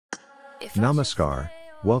Namaskar,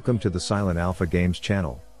 welcome to the Silent Alpha Games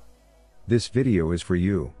channel. This video is for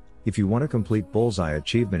you, if you want to complete Bullseye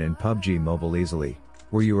achievement in PUBG Mobile easily,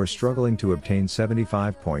 or you are struggling to obtain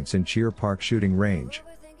 75 points in Cheer Park shooting range.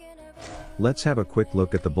 Let's have a quick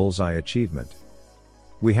look at the Bullseye achievement.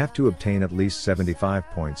 We have to obtain at least 75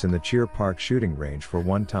 points in the Cheer Park shooting range for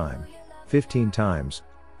 1 time, 15 times,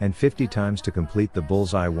 and 50 times to complete the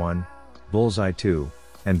Bullseye 1, Bullseye 2,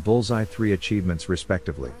 and Bullseye 3 achievements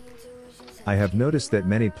respectively. I have noticed that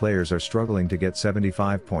many players are struggling to get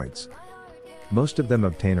 75 points. Most of them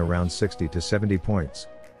obtain around 60 to 70 points.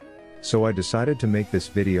 So I decided to make this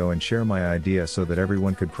video and share my idea so that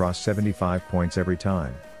everyone could cross 75 points every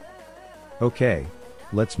time. Okay,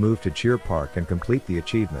 let's move to Cheer Park and complete the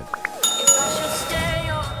achievement.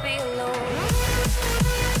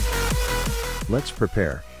 Let's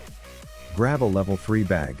prepare. Grab a level 3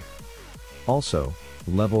 bag. Also,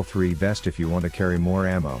 level 3 vest if you want to carry more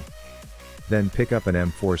ammo. Then pick up an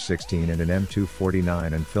M416 and an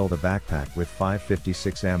M249 and fill the backpack with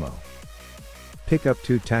 5.56 ammo. Pick up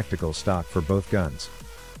 2 tactical stock for both guns.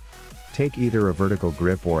 Take either a vertical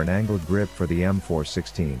grip or an angled grip for the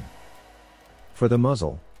M416. For the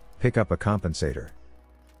muzzle, pick up a compensator.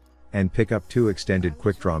 And pick up 2 extended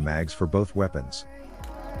quick-draw mags for both weapons.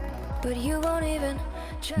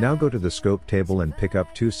 Now go to the scope table and pick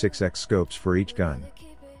up 2 6x scopes for each gun.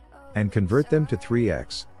 And convert them to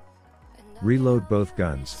 3x. Reload both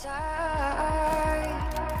guns.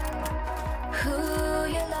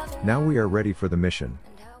 Now we are ready for the mission.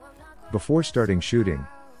 Before starting shooting,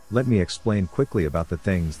 let me explain quickly about the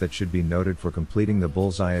things that should be noted for completing the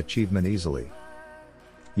Bullseye achievement easily.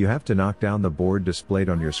 You have to knock down the board displayed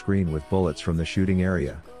on your screen with bullets from the shooting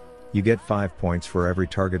area. You get 5 points for every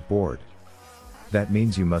target board. That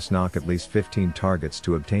means you must knock at least 15 targets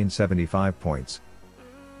to obtain 75 points.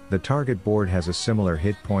 The target board has a similar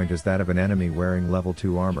hit point as that of an enemy wearing level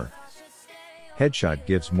 2 armor. Headshot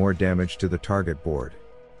gives more damage to the target board.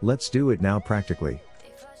 Let's do it now practically.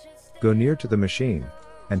 Go near to the machine,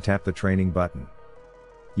 and tap the training button.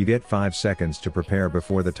 You get 5 seconds to prepare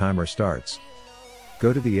before the timer starts.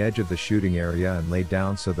 Go to the edge of the shooting area and lay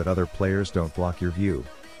down so that other players don't block your view.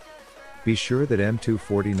 Be sure that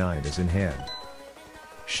M249 is in hand.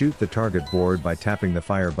 Shoot the target board by tapping the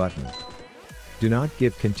fire button. Do not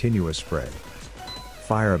give continuous spray.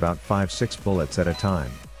 Fire about 5-6 bullets at a time.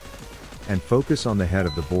 And focus on the head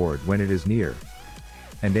of the board when it is near.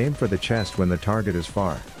 And aim for the chest when the target is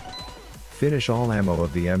far. Finish all ammo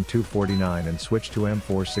of the M249 and switch to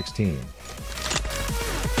M416.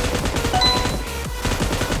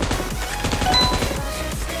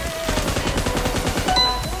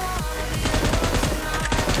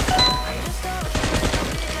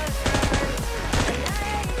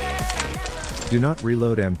 Do not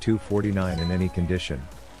reload M249 in any condition.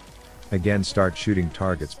 Again, start shooting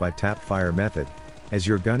targets by tap fire method, as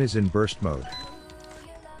your gun is in burst mode.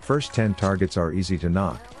 First 10 targets are easy to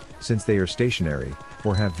knock, since they are stationary,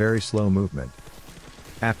 or have very slow movement.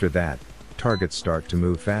 After that, targets start to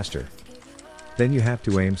move faster. Then you have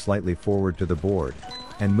to aim slightly forward to the board,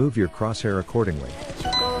 and move your crosshair accordingly.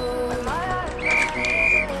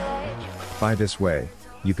 By this way,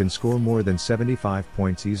 you can score more than 75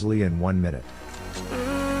 points easily in 1 minute.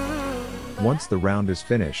 Once the round is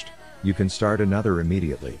finished, you can start another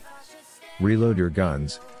immediately. Reload your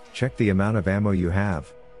guns, check the amount of ammo you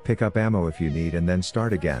have, pick up ammo if you need and then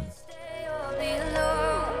start again.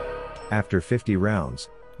 After 50 rounds,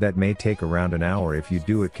 that may take around an hour if you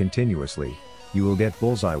do it continuously, you will get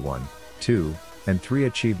Bullseye 1, 2, and 3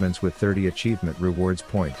 achievements with 30 achievement rewards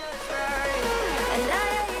point.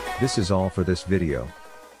 This is all for this video.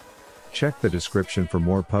 Check the description for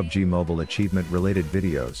more PUBG Mobile achievement related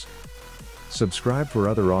videos. Subscribe for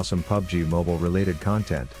other awesome PUBG Mobile related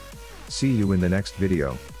content. See you in the next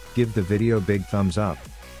video. Give the video big thumbs up.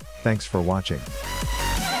 Thanks for watching.